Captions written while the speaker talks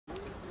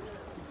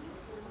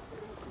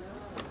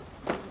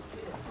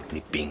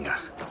Ni pinga.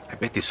 I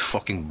bet this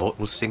fucking boat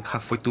will sink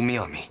halfway to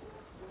Miami.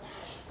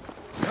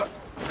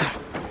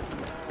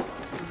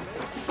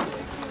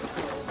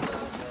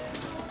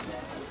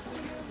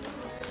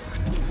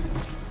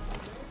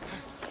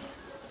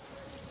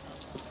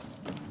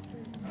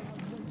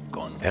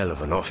 Hell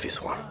of an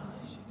office one.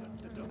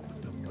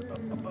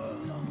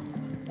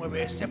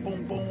 Mueve ese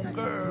pum pum,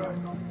 girl.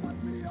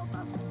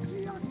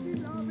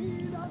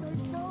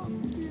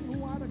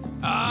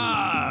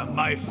 Ah,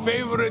 my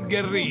favorite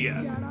guerrilla.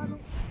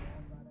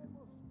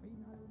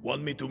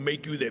 Want me to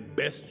make you the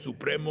best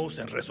Supremos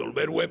and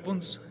Resolver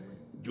weapons?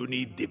 You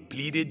need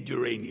depleted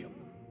uranium.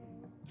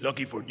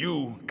 Lucky for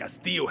you,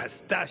 Castillo has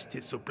stashed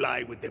his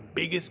supply with the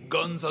biggest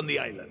guns on the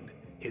island,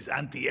 his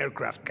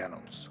anti-aircraft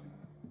cannons.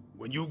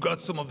 When you got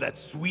some of that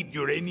sweet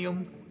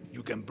uranium,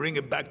 you can bring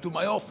it back to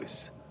my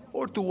office,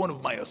 or to one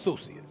of my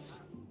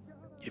associates.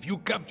 If you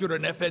capture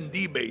an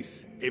FND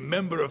base, a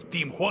member of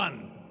Team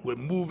Juan will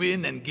move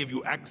in and give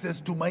you access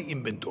to my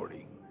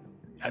inventory.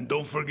 And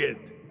don't forget,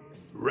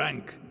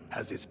 rank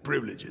has its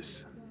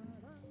privileges.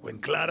 When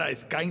Clara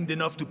is kind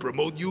enough to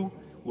promote you,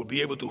 we'll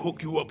be able to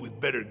hook you up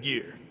with better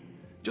gear.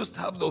 Just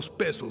have those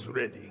pesos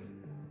ready.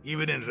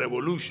 Even in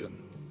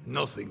Revolution,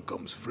 nothing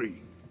comes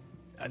free.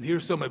 And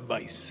here's some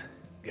advice.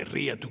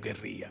 Guerrilla to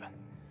guerrilla.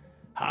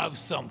 Have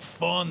some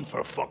fun,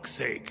 for fuck's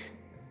sake.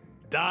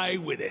 Die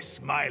with a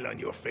smile on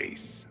your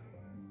face.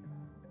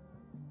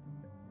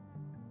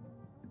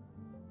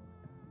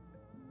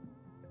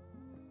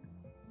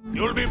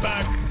 You'll be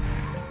back.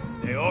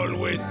 They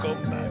always come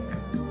back.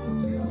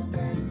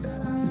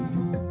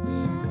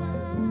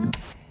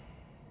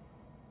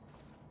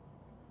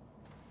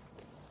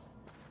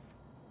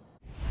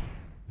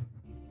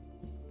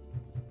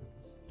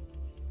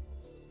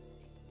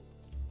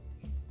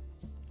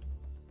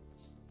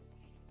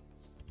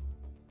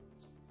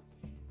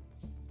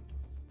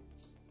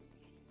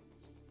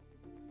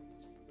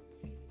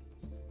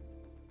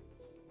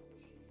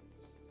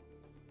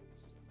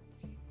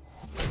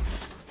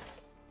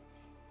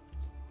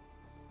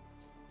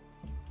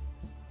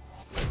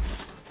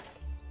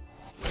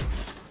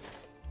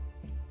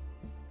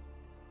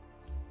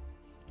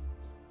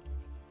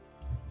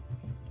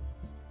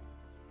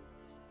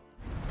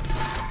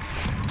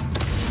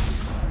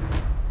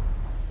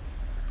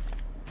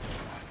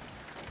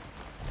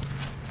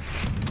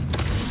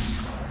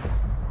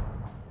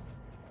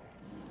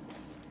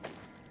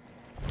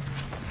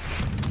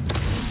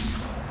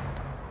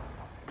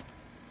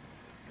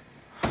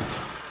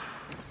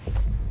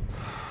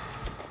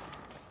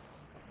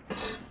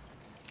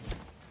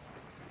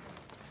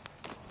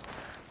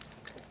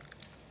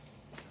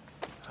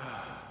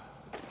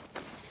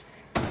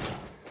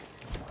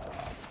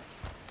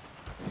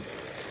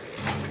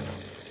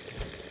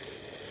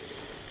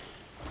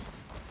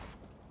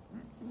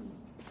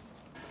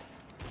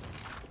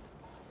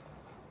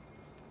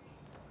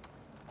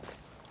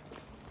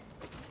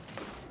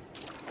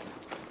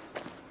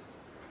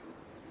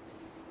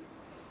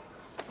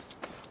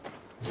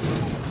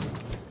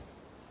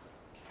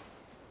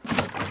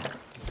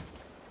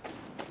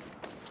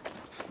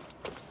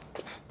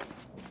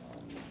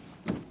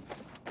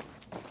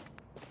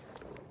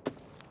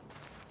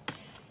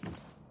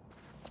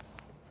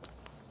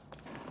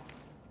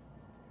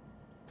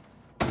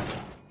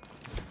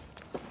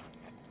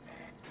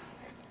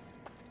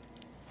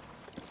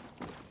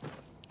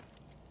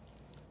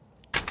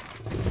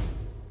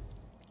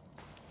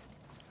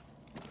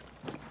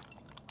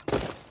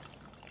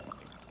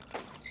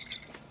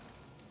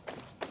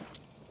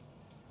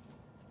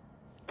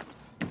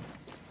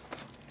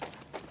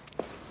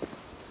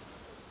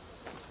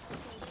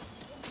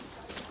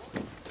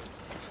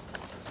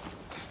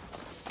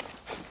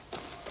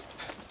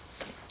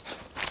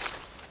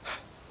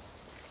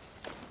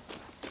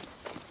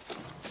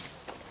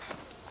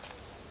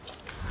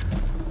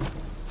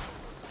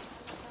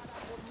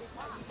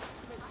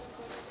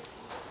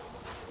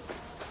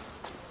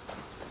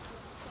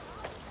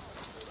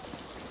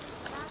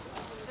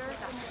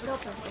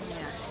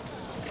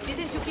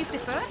 Didn't you keep the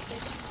fur?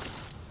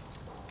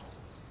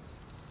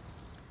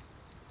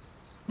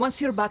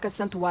 Once you're back at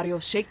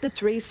Santuario, shake the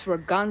trees for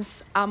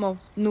guns, ammo,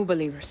 new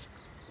believers.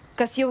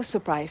 Castillo was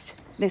surprised.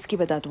 Let's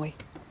keep it that way.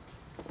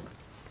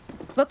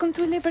 Welcome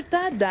to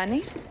Libertad,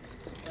 Danny.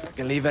 I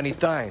can leave any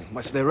time.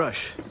 What's the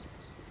rush?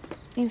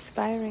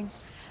 Inspiring.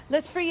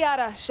 Let's free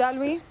Yara, shall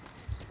we?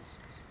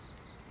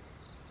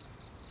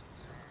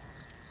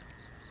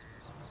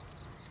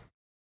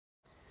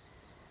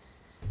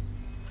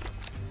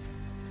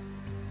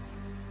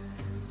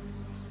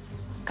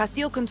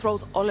 Castillo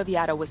controls all of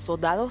Yara with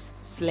soldados,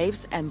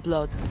 slaves, and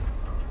blood.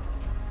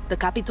 The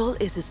capital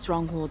is a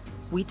stronghold.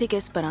 We take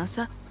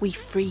Esperanza, we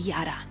free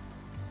Yara.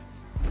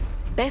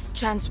 Best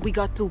chance we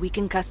got to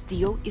weaken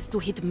Castillo is to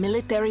hit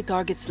military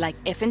targets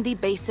like FND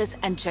bases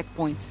and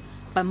checkpoints.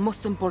 But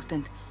most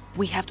important,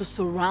 we have to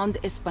surround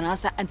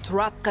Esperanza and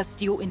trap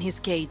Castillo in his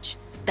cage.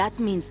 That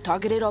means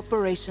targeted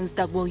operations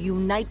that will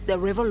unite the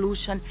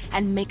revolution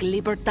and make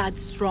Libertad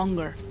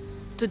stronger.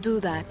 To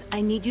do that,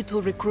 I need you to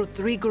recruit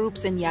 3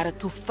 groups in Yara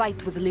to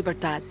fight with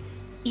Libertad.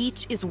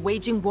 Each is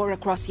waging war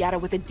across Yara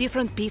with a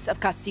different piece of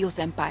Castillo's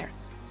empire,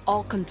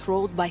 all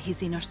controlled by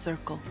his inner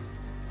circle.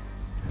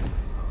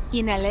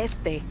 In El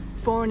Este,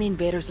 foreign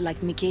invaders like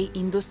Mikkei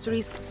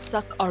Industries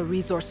suck our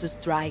resources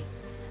dry,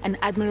 and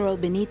Admiral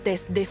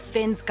Benitez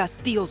defends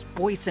Castillo's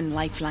poison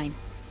lifeline.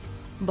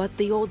 But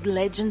the old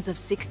legends of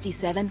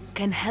 67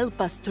 can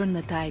help us turn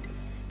the tide.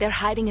 They're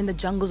hiding in the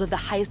jungles of the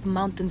highest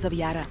mountains of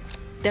Yara.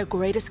 Their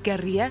greatest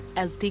guerrilla,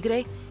 El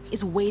Tigre,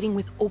 is waiting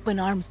with open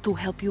arms to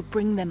help you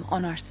bring them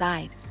on our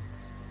side.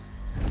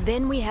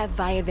 Then we have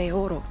Valle de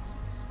Oro.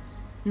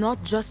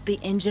 Not just the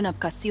engine of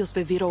Castillo's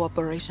Viviro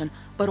operation,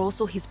 but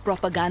also his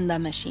propaganda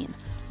machine,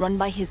 run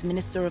by his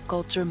Minister of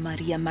Culture,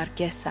 Maria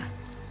Marquesa.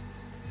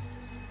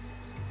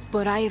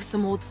 But I have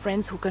some old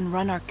friends who can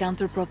run our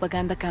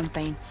counter-propaganda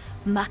campaign,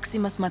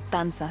 Maximas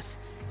Matanzas.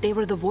 They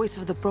were the voice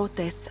of the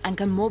protests and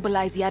can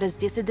mobilize Yara's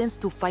dissidents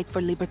to fight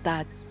for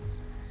Libertad.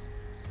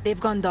 They've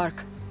gone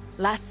dark.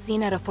 Last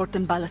seen at a fort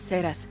in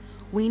Balaceras.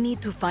 We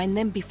need to find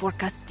them before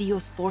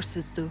Castillo's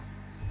forces do.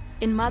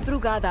 In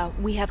Madrugada,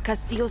 we have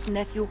Castillo's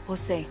nephew,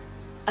 Jose,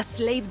 a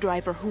slave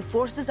driver who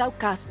forces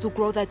outcasts to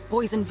grow that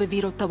poison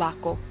Viviro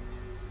tobacco.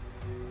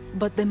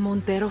 But the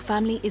Montero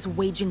family is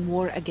waging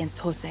war against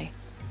Jose.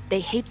 They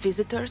hate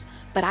visitors,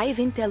 but I have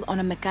intel on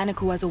a mechanic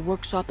who has a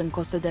workshop in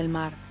Costa del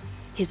Mar.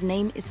 His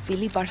name is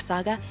Philip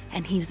Arzaga,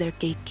 and he's their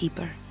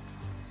gatekeeper.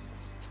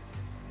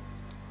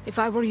 If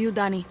I were you,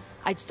 Danny,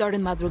 I'd start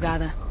in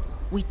Madrugada.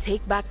 We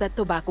take back that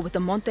tobacco with the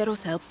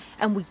Montero's help,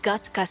 and we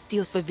got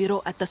Castillo's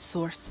Viviro at the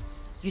source.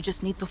 You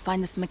just need to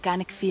find this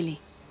mechanic Philly.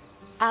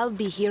 I'll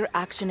be here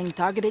actioning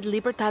targeted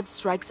Libertad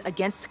strikes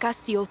against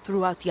Castillo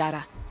throughout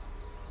Yara.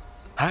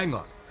 Hang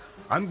on.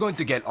 I'm going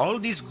to get all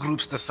these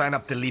groups to sign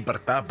up to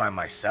Libertad by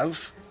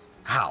myself?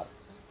 How?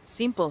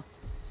 Simple.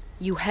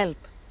 You help.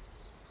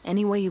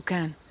 Any way you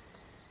can.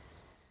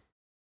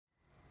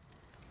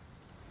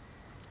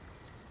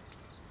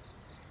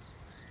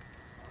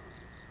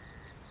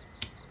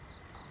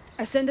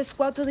 I send a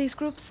squad to these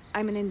groups,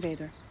 I'm an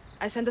invader.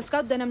 I send a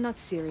scout, then I'm not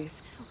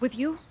serious. With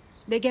you,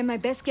 they get my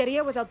best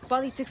guerrilla without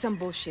politics and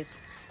bullshit.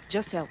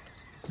 Just help.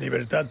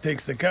 Libertad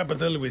takes the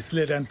capital, we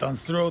slit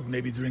Anton's throat,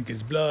 maybe drink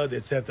his blood,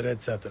 etc.,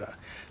 etc.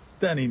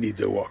 Then he needs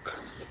a walk.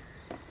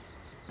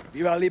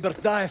 Viva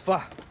Libertad,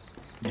 fa!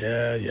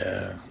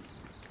 Yeah.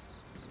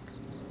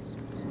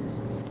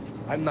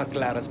 I'm not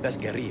Clara's best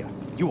guerrilla.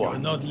 You You're are.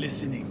 not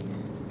listening.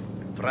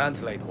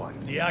 Translate one.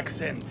 The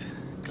accent.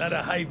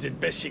 Clara hides it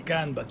best she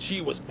can, but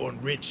she was born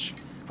rich.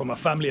 From a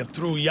family of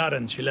true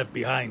Yaran she left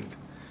behind.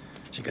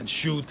 She can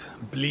shoot,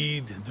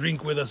 bleed,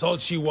 drink with us all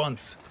she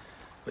wants.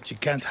 But she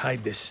can't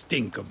hide the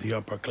stink of the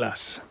upper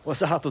class. What's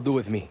that have to do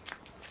with me?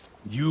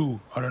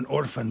 You are an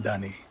orphan,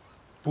 Danny.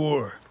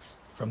 Poor,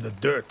 from the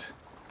dirt.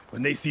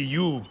 When they see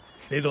you,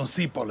 they don't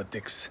see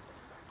politics.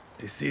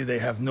 They see they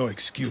have no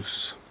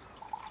excuse.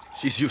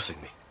 She's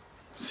using me.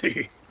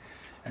 See?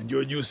 And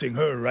you're using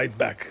her right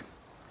back.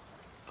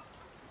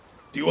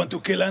 Do you want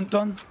to kill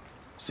Anton?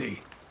 See.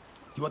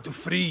 Do you want to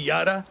free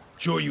Yara?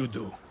 Sure you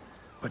do.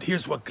 But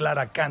here's what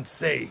Clara can't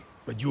say,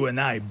 but you and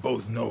I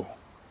both know.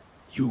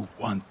 You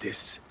want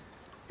this.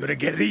 You're a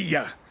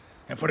guerrilla.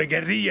 And for a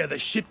guerrilla, the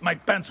shit my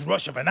pants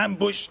rush of an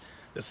ambush,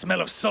 the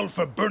smell of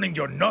sulfur burning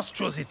your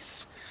nostrils,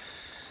 it's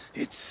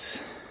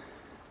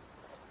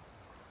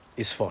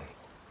fun.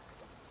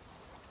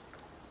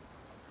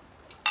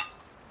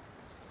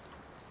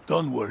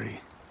 Don't worry.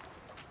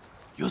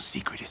 Your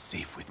secret is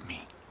safe with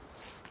me.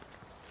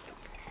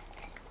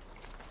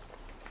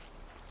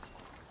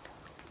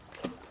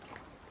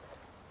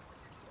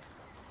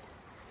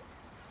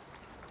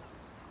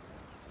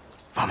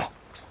 Vamos.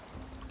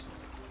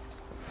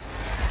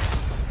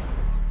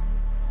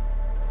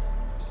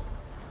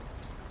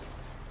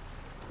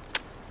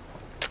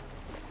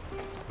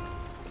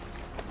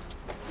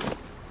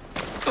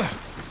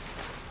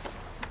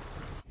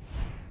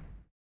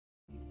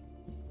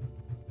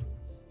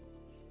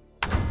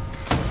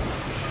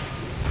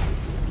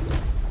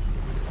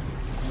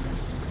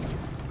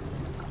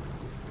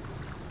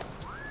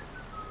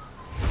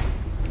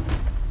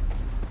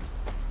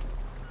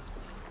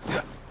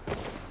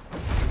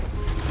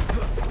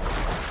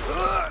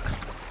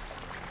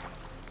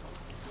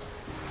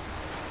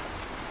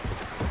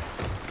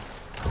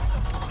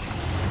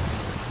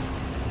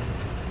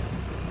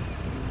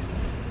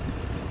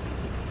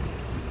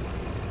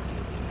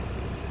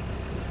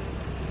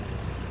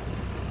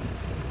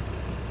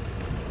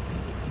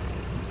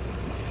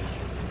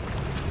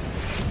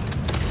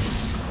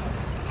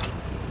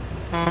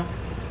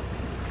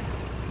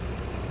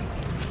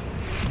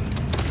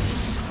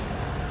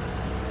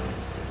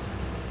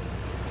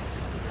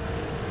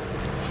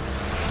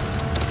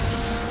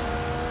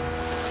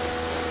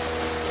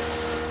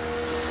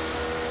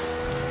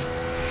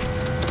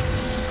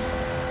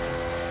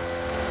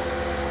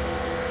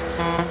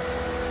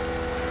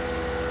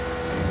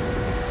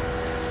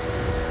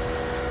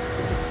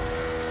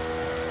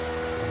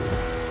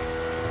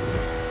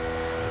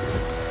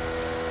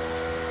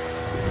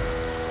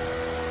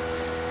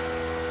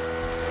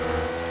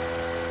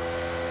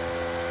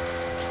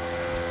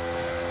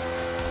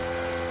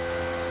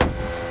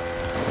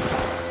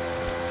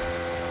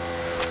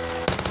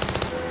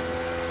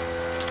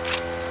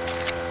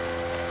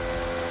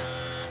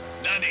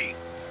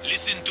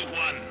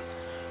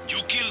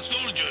 kill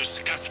soldiers,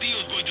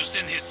 Castillo's going to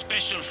send his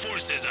special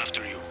forces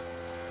after you.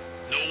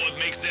 Know what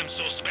makes them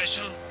so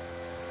special?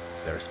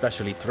 They're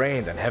specially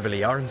trained and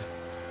heavily armed.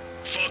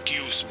 Fuck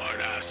you,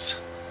 smartass.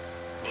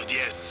 But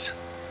yes,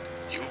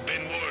 you've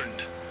been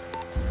warned.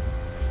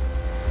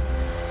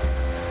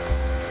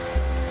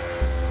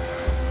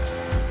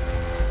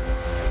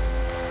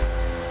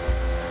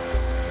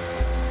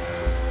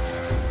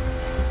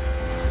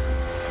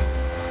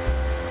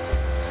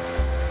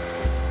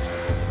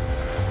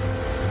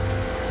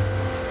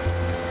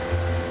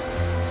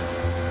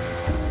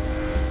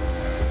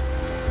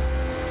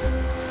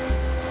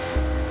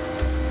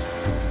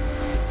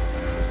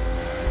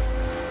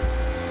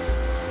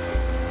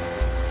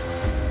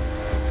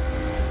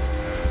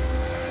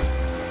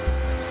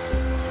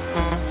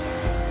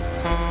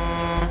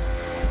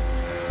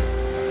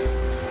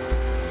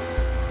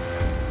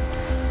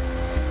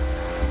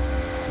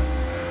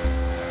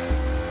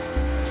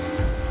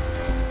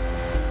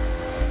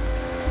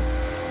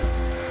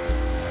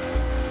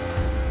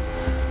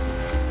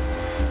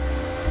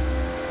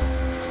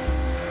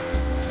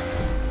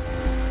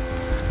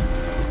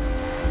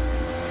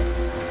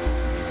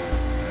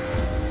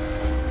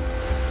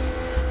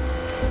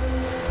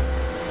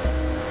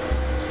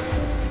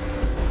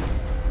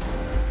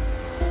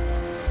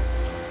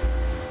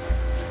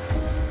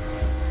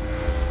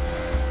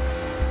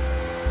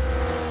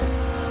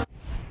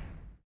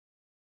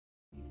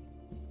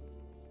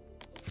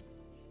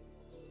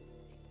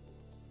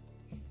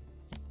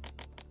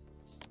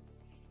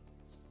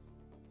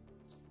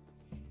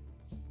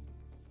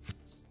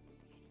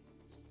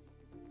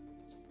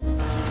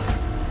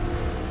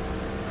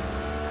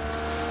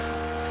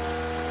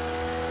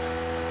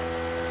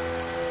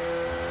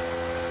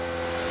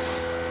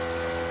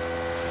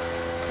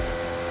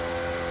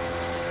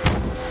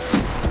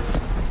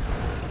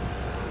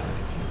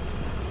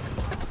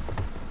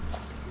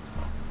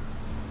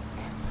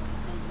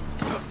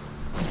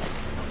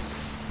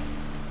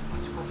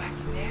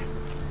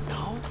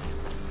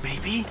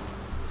 Maybe?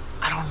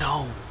 I don't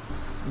know.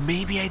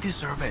 Maybe I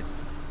deserve it.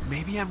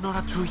 Maybe I'm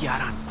not a true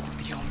Yaran.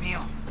 Dios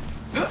mío.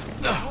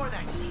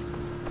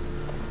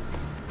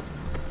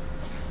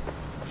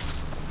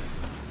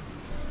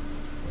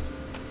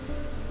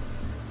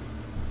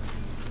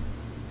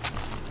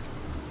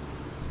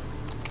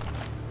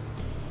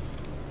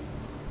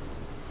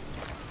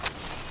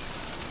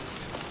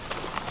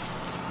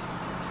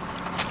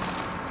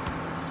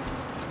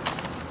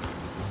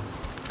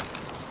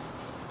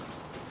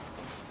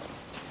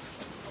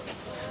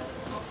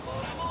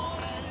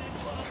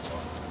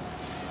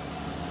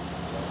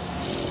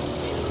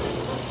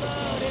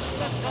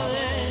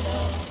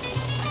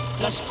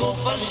 Las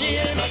copas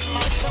llenas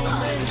más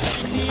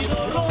aumentan mi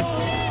dolor.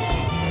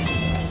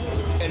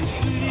 El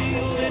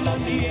frío de la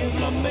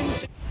niebla me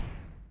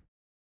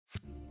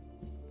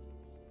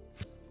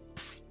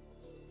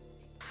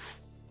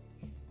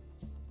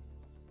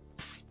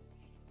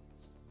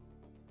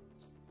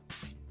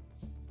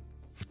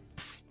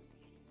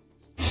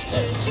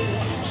entristece,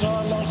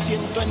 solo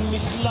siento en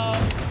mis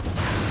labios.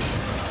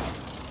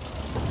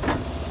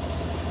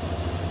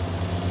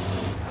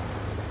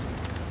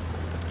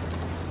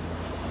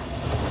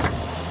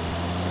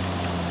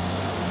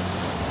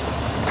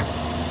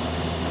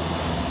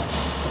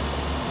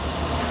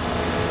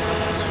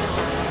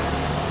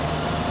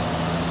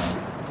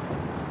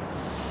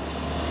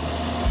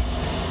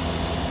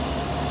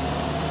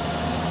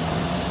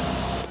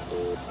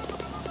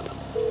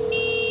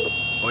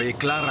 Oye,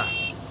 Clara,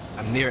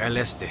 I'm near El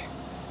Este.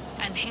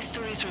 And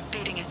history is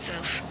repeating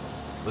itself.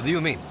 What do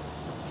you mean?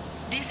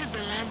 This is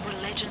the land where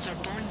legends are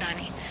born,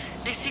 Danny.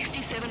 The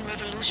 67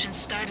 revolution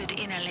started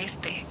in El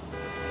Este.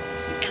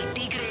 El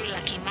Tigre, La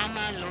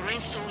Quimama,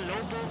 Lorenzo,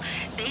 Lobo,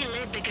 they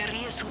led the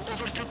guerrillas who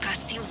overthrew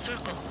Castillo's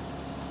circle.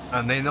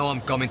 And they know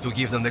I'm coming to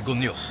give them the good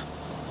news.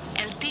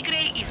 El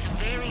Tigre is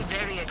very,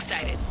 very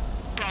excited.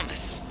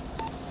 Promise.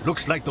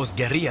 Looks like those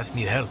guerrillas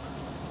need help.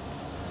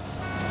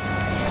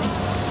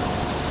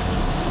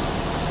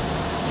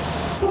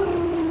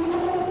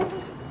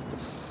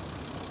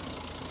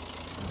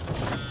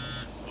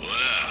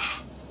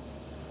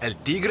 El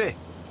Tigre?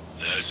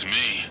 That's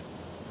me.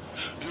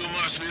 You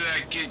must be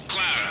that kid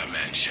Clara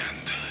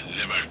mentioned.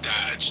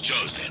 Libertad's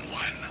chosen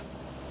one.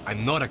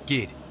 I'm not a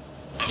kid.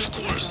 Of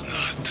course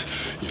not.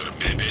 You're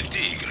Bebe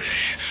Tigre.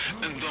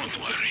 And don't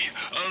worry,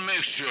 I'll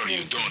make sure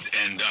you don't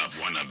end up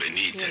one of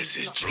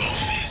Benitez's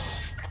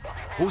trophies.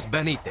 Who's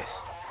Benitez?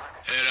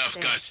 Head of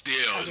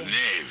Castillo's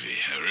navy,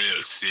 a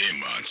real sea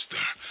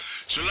monster.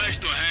 She likes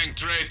to hang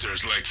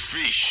traitors like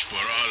fish for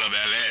all of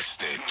El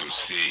Este to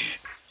see.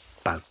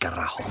 Pal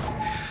carajo.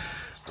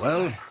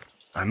 Well,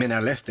 I'm in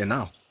El Este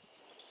now.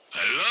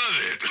 I love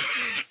it.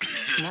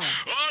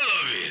 All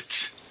of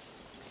it.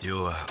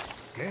 You,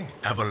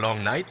 have a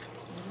long night?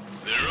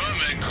 The rum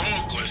and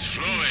coke was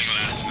flowing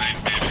last night,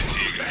 Baby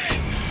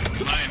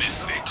Tigre.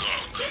 Minus the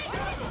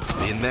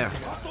coke. In there.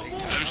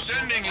 I'm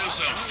sending you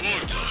some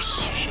photos.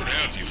 Should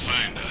help you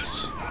find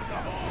us.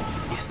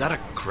 Is that a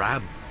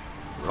crab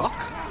rock?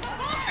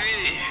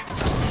 See?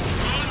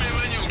 Call me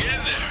when you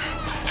get there.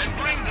 And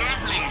bring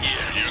grappling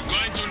gear. You're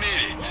going to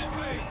need it.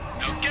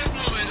 Now get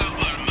moving up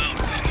our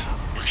mountain.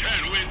 We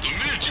can't wait to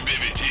meet you,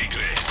 baby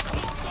Tigre.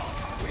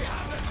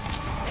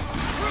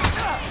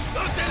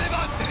 ¡No te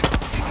levantes!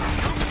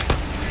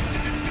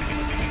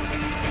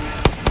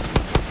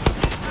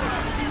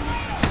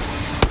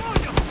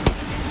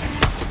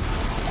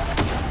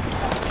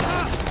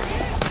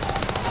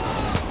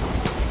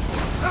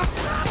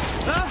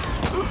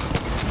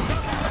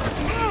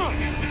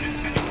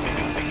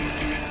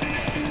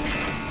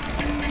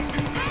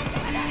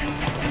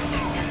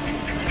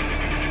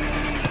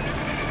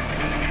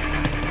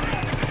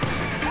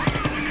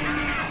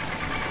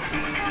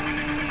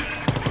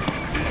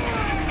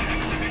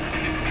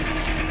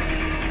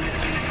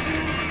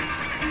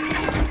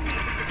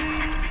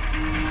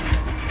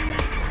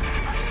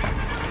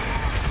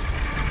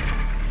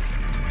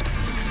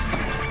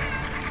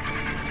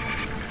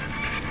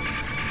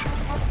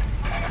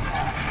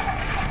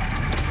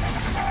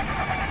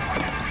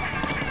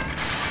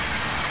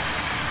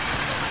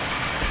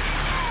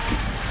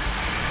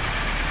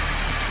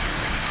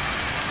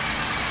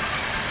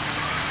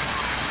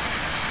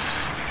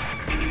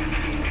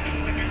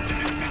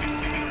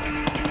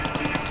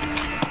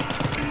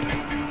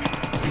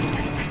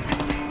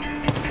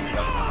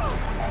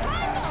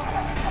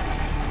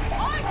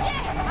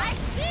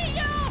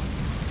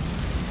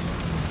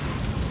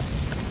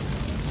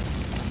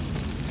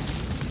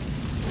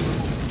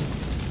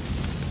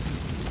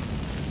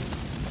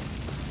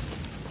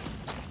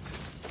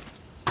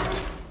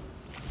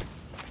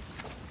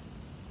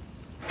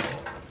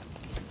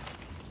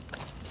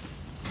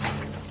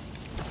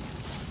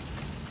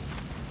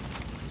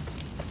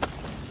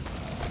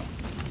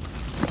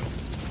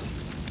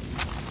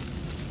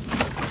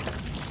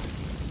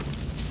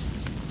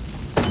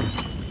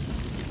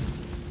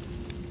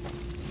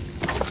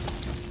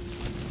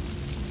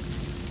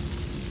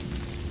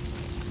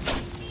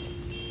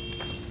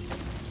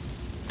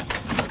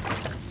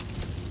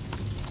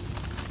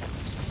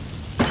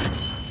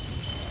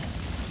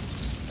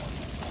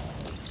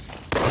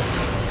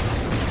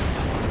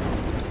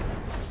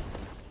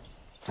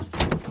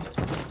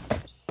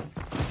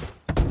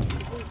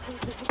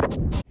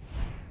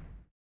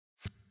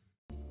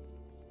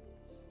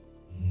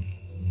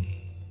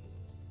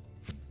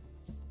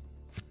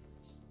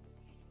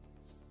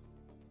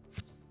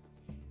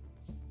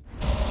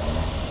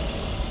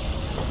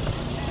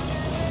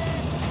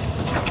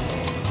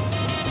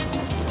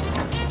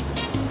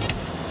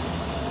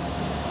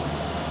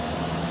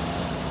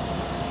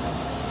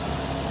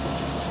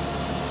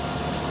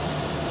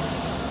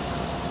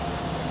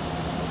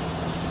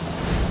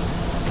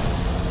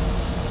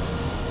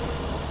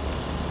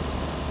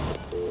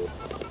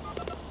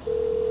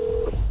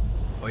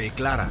 Oye,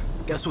 Clara,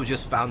 guess who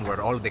just found where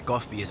all the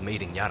coffee is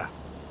made in Yara?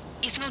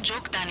 It's no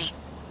joke, Danny.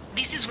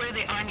 This is where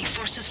the army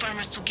forces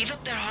farmers to give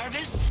up their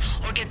harvests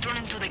or get thrown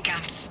into the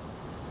camps.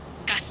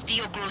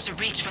 Castillo grows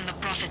rich from the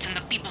profits and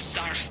the people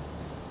starve.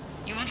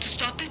 You want to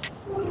stop it?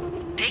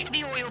 Take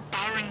the oil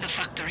powering the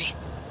factory.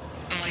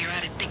 And while you're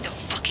at it, take the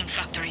fucking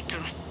factory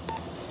too.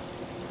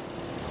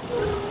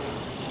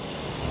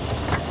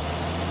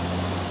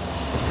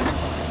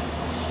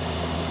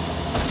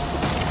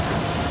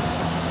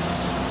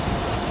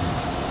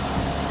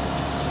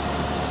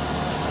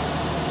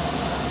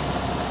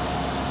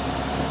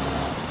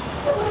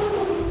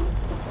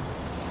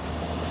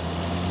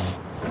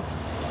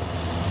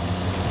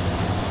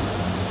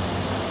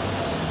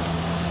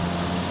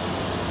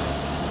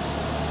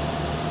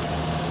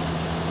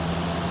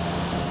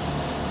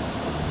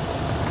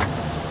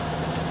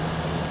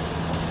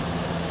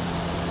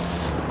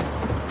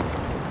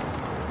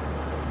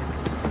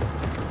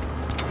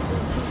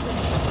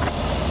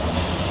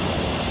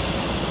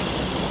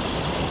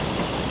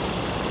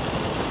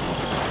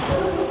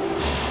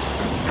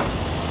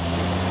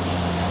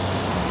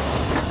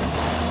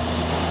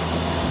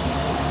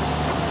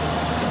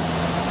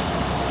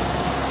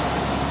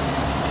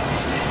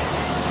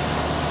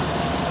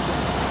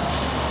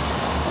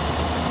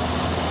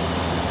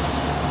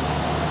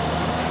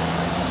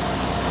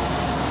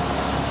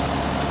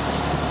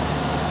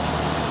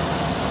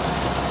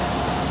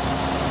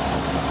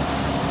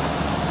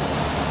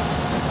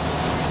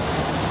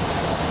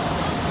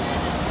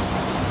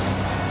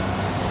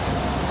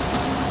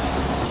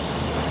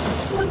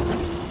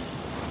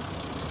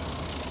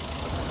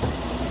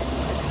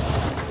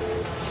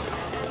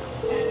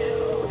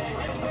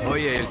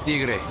 Oye, el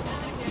Tigre.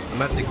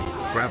 I'm at the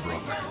crab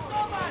rock.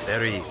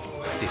 Very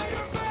artistic.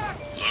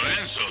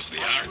 Lorenzo's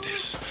the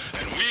artist,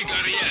 and we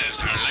guerrillas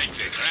are like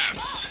the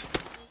crabs.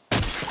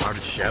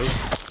 Hard shells?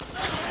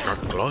 Sharp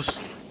claws?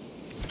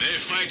 They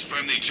fight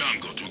from the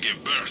jungle to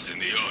give birth in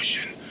the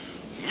ocean.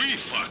 We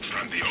fought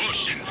from the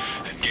ocean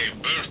and gave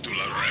birth to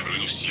la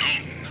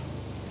revolution.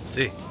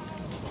 See.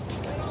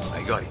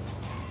 I got it.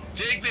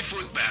 Take the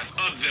footpath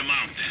up the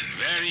mountain.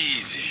 Very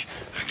easy.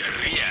 A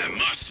guerrilla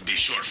must be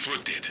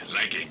sure-footed,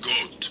 like a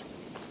goat.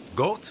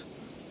 Goat?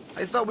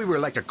 I thought we were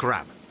like a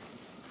crab.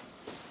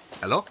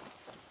 Hello?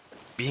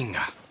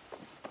 Binga.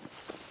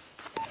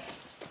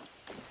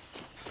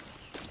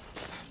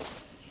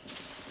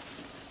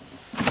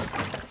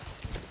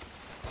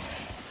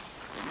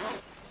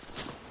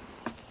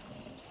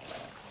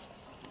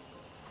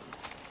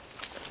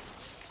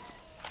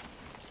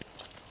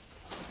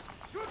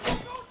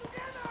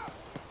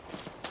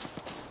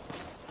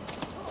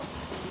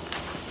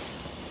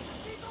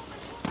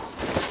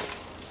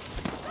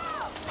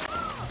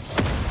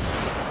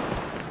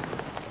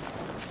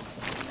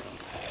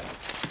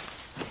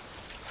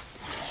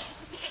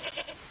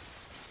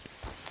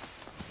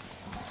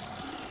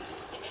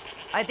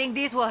 I think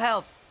these will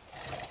help.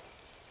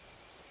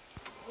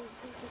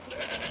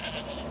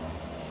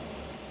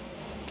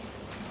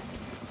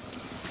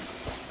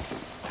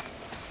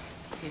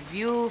 The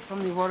view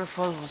from the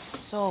waterfall was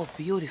so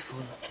beautiful.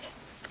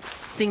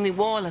 Seeing the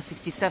wall of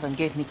 67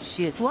 gave me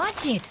chills.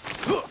 Watch it.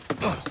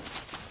 The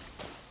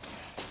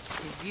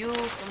view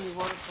from the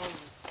waterfall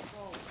was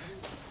so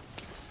beautiful.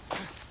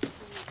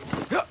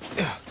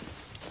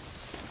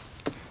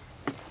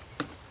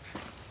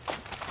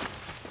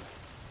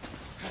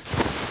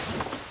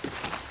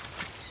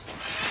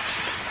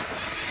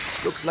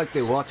 Looks like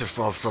the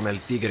waterfall from El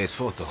Tigre's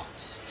photo.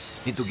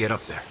 Need to get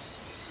up there.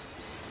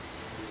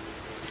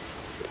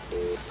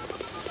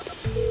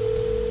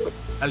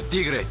 El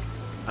Tigre,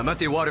 I'm at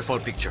the waterfall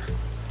picture.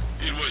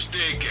 It was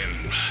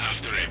taken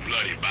after a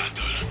bloody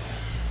battle.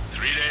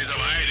 3 days of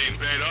hiding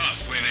paid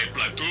off when a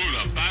platoon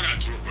of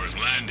paratroopers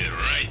landed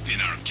right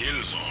in our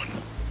kill zone.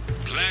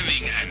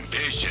 Planning and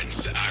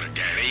patience are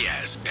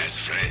guerrillas' best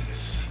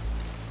friends.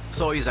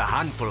 So is a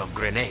handful of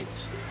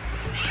grenades.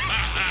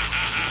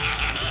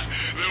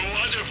 The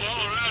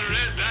waterfall ran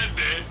red that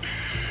day.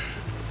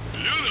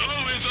 You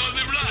know, with all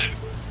the blood.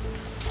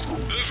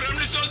 From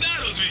the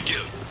soldados we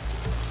killed.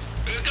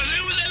 Because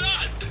it was a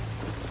lot.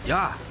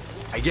 Yeah,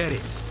 I get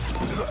it.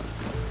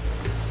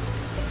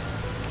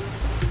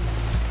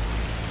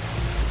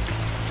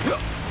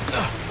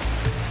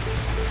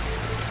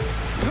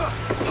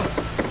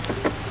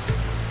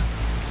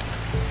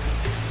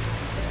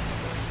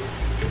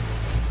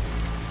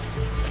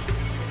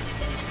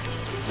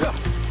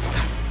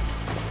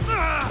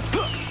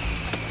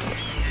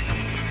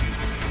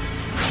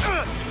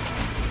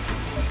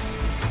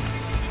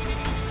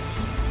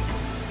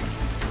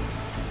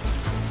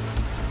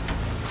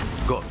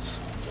 Gods.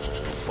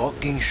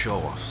 Fucking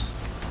show-offs.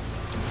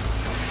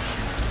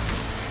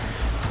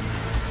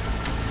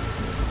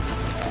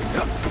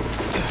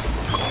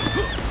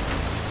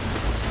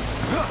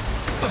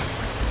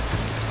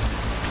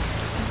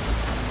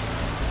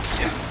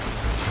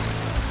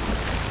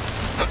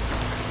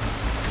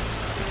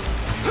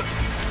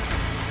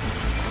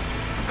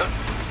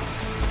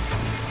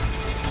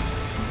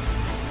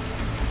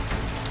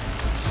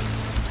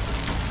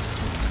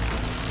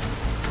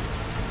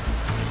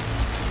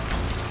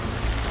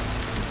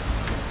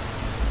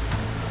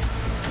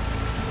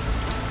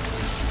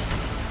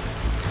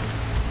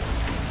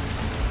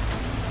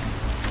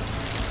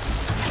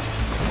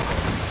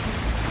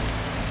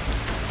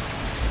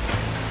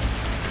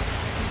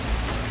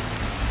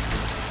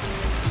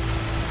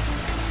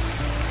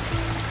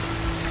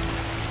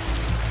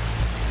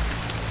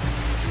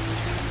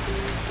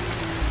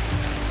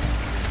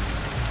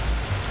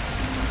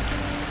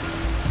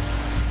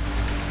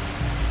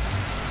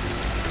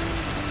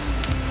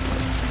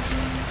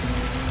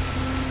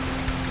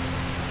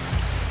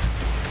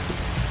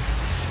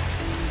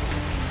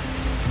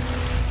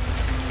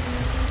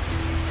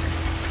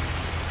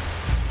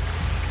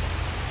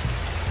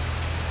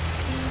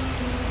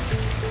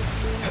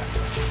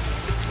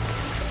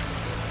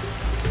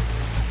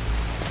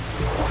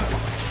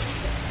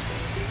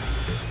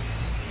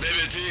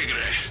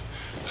 Tigre.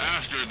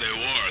 After the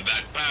war,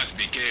 that path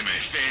became a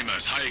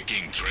famous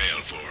hiking trail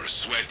for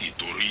sweaty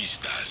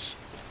turistas.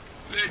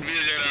 They'd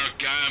visit our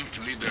camp,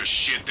 leave their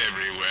shit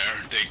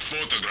everywhere, take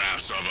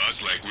photographs of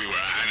us like we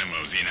were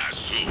animals in a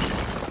zoo.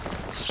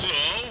 So,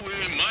 we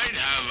might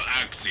have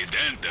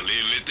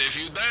accidentally lit a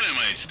few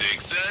dynamite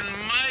sticks and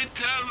might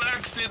have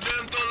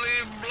accidentally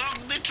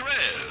blocked the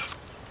trail.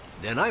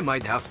 Then I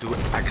might have to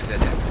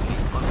accidentally...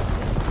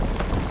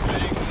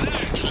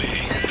 Exactly.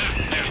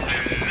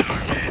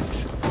 Love it.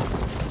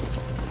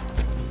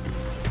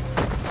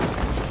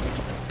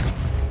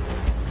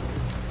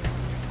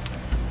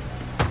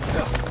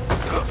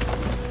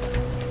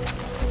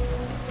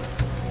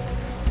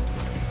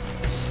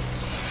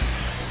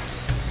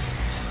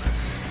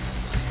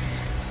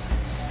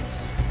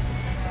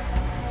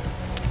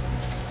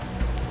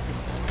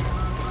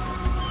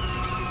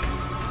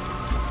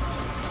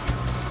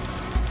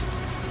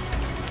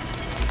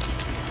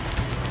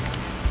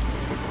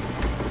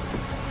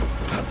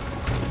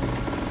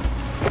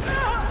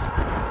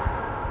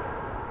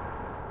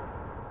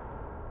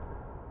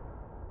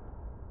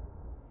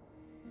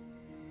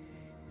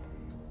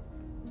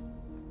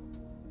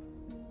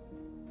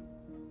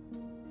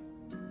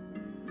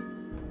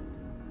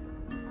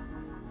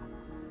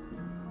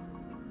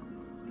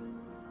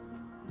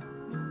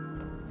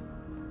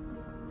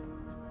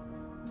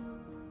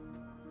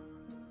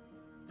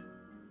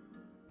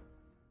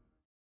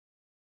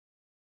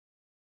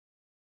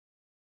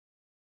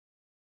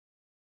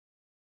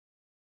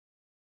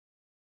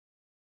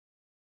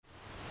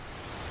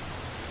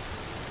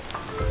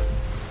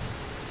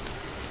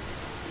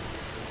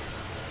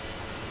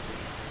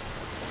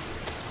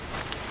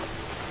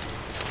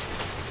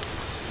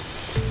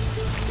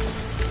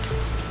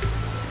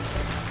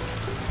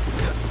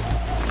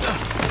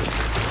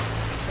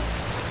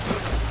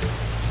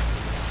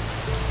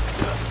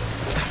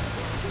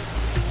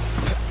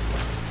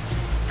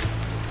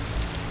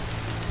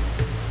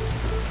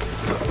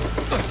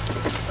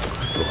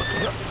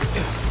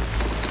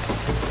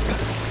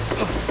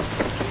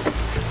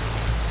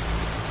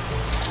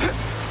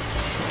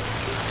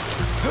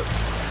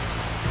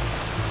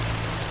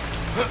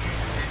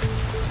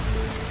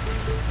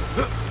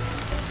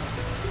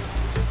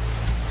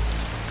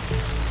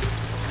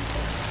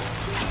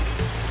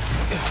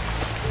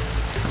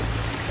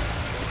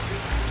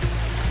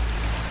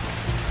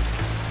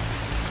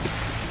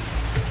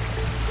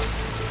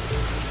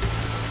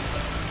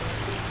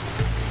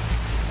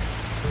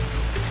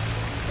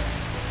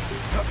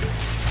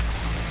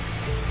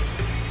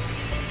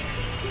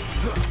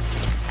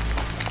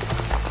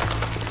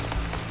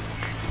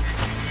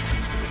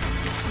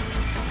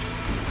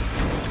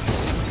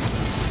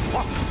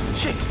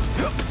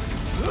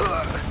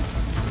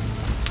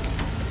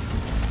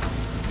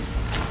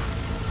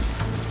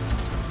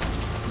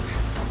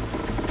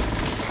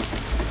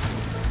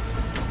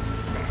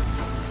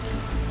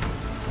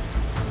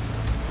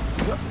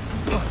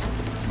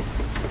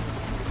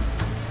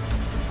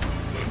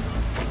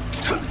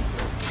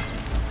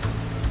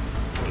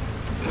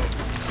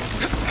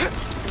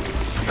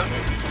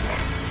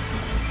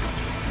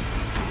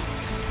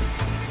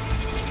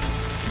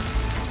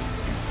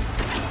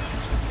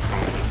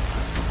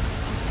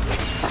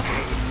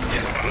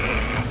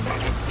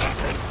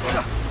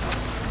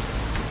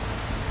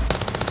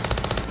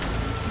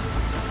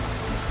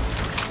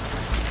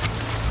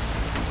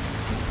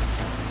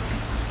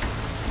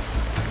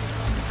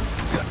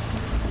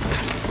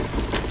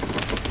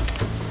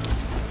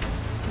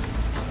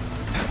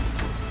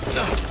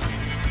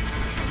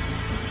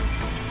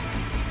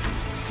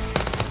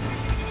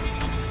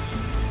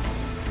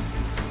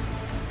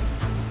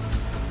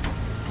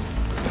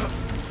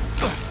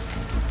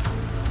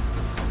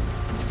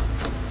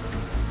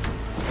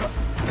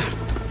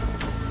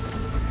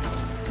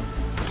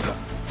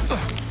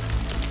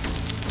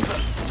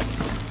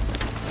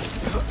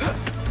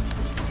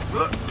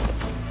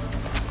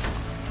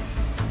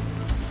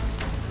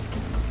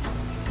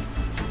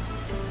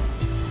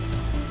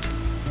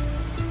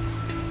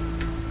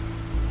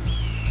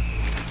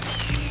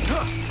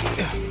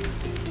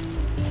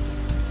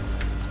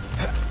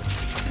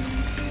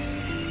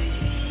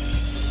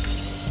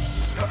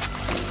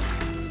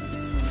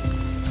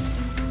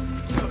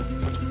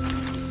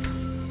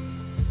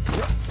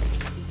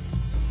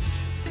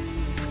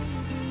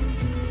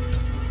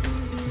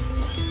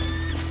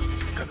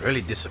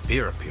 really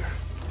disappear up here.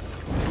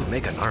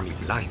 Make an army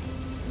blind.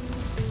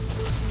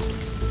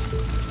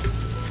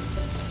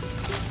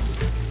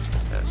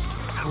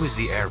 How is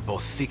the air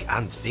both thick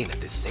and thin at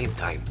the same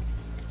time?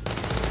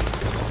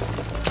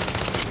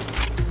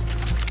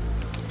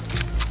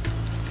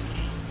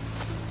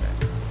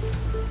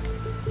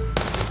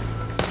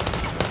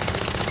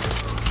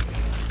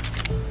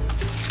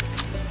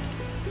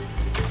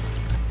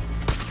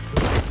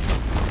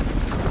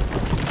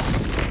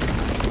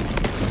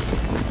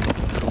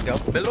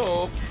 Look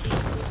below.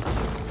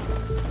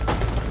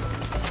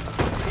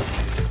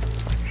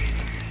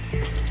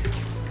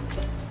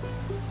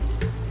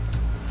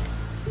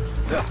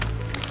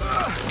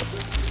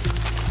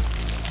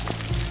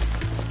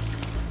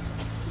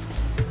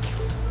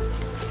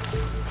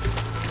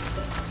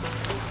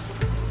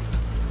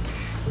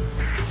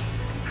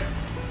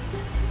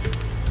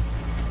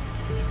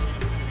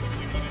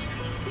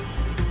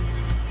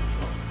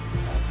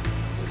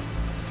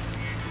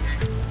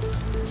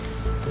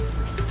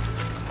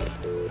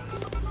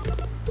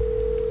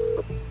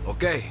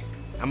 Okay,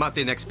 I'm at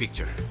the next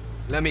picture.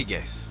 Let me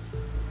guess.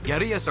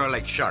 Guerrillas are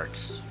like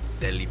sharks.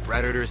 Deadly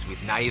predators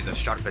with knives as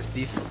sharp as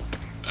teeth.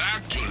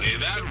 Actually,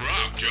 that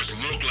rock just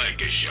looked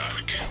like a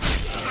shark.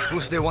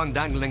 Who's the one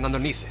dangling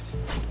underneath it?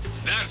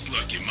 That's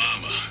Lucky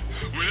Mama.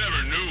 We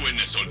never knew when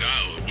the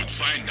soldado would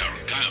find our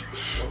camp.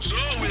 So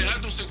we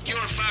had to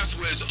secure fast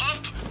ways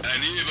up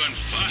and even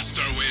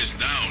faster ways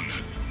down.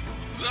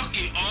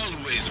 Lucky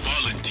always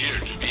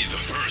volunteered to be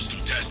the first to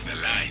test the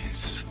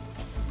lines.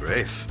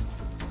 Brave.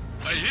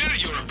 I hear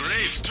you're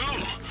brave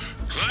too.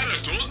 Clara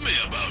told me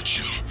about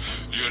you.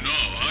 You know,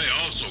 I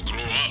also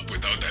grew up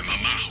without a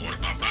mama or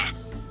papa.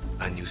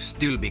 And you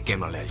still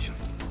became a legend.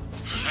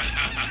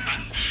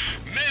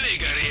 Many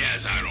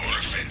guerrillas are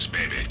orphans,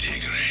 baby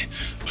Tigre.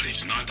 But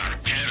it's not our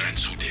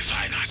parents who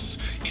define us.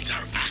 It's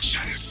our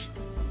actions.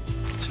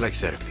 It's like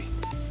therapy.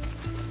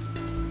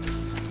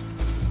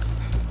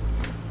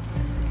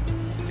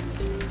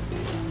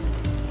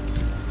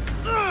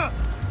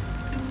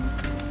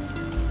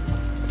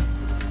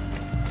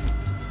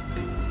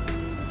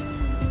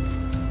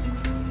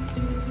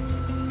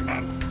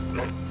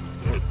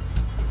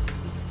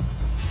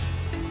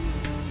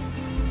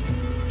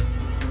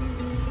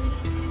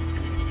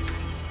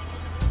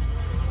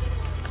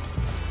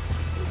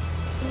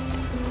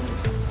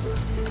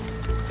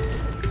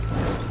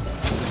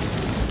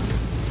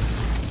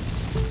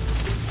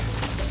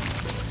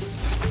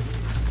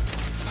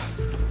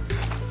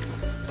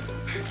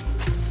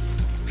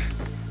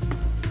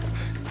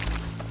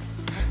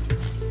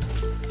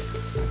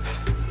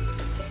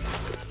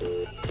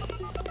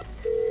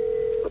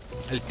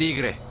 El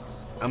Tigre.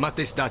 I'm at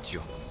the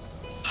statue.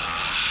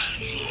 Ah,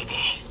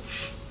 Lobo.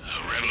 A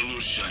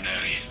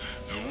revolutionary,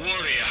 a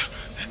warrior,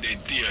 and a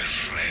dear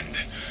friend.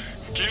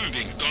 Killed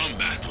in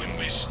combat when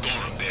we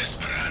stormed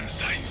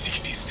Esperanza in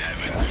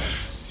 '67.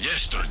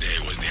 Yesterday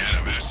was the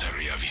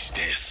anniversary of his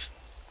death.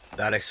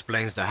 That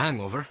explains the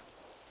hangover.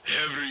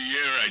 Every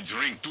year I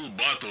drink 2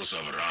 bottles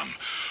of rum.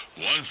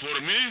 One for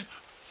me,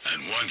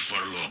 and one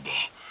for Lobo.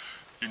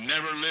 You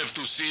never live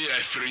to see a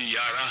free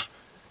Yara.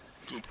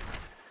 To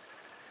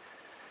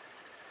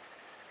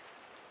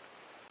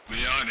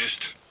be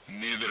honest,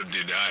 neither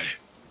did I.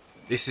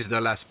 This is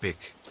the last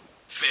pick.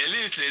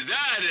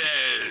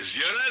 Felicidades!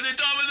 You're at the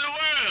top of the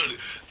world!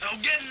 Now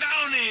get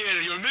down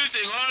here! You're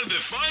missing all the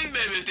fun,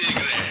 baby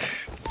Tigre!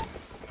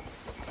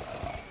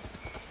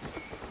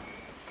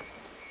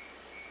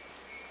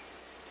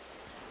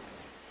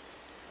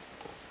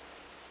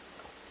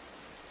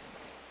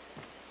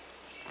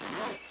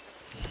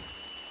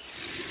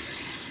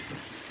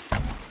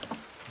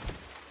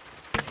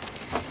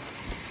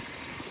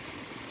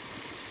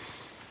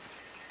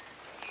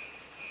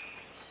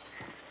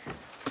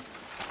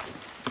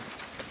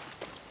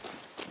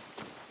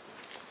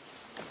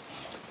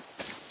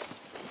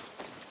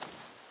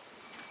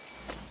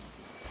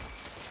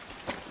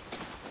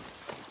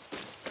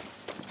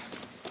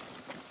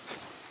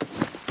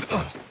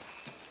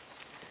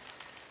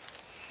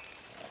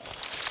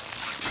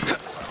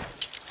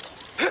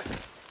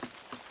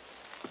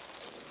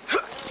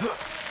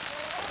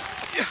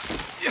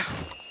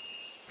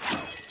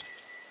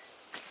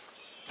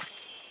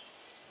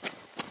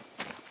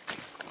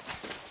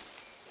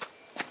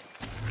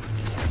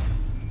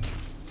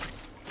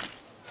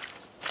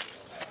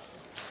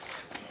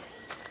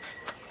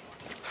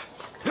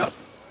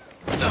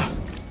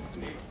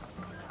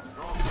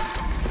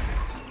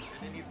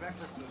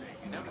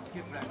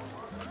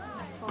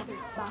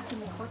 Back in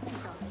the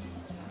hospital.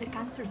 The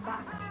cancer's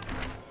back.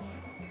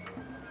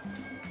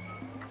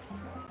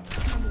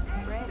 And it's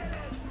spread.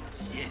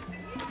 Shit.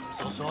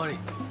 So sorry.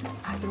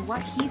 After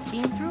what he's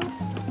been through,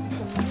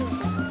 the needle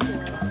doesn't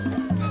kill.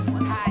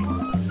 Hi.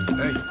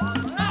 Hey!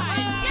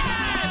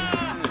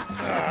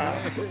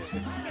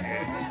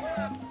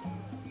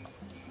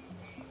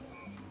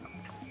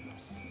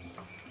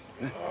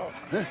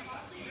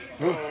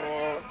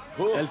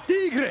 El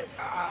Tigre!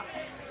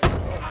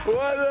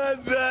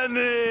 What done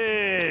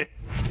it?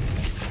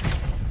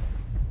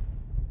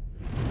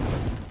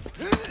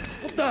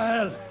 What the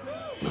hell?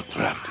 You're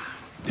trapped.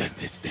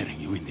 Death is staring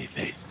you in the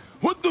face.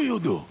 What do you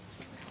do?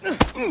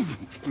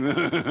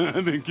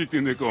 I've been kicked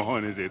in the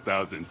cojones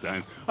 1,000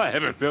 times. I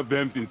haven't felt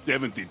them since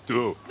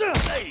 72.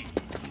 Hey!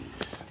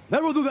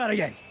 Never do that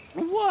again.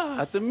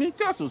 What? Mi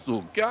caso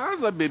su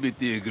casa, baby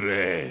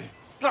Tigre.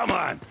 Come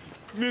on,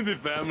 meet the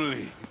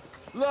family.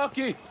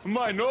 Lucky,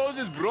 my nose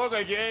is broke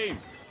again.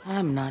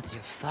 I'm not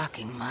your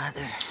fucking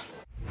mother.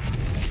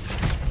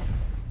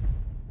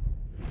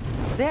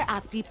 There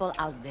are people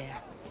out there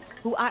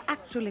who are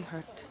actually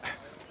hurt.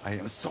 I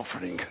am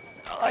suffering.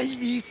 Ay,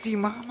 easy,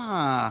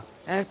 mama.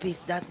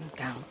 Herpes doesn't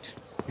count.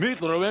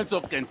 Meet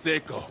Lorenzo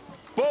Canseco,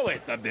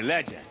 poet of the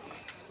legends.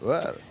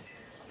 Well,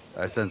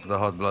 I sense the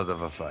hot blood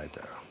of a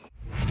fighter.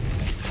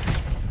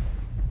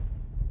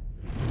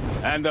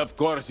 And of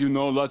course, you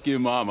know Lucky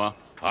Mama,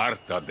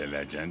 heart of the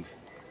legends.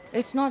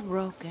 It's not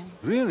broken.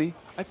 Really?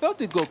 I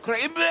felt it go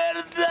crazy.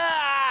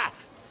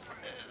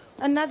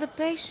 Another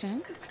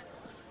patient?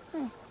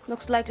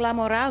 Looks like La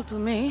Moral to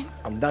me.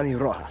 I'm Danny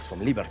Rojas from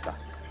Libertad.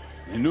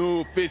 The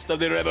new Fist of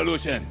the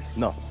Revolution.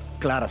 No,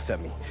 Clara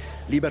sent me.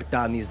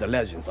 Libertad needs the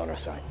legends on her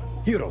side.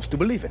 Heroes to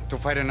believe in. To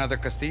fight another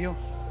Castillo?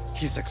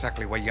 He's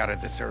exactly what Yara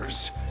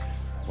deserves.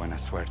 Buena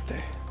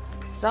suerte.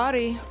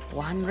 Sorry,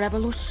 one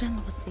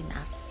revolution was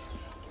enough.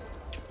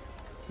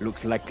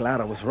 Looks like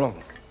Clara was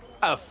wrong.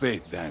 Have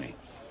faith, Danny.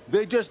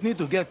 They just need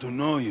to get to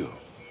know you.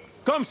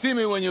 Come see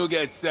me when you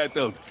get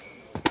settled,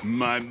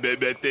 my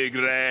baby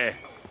Tigre.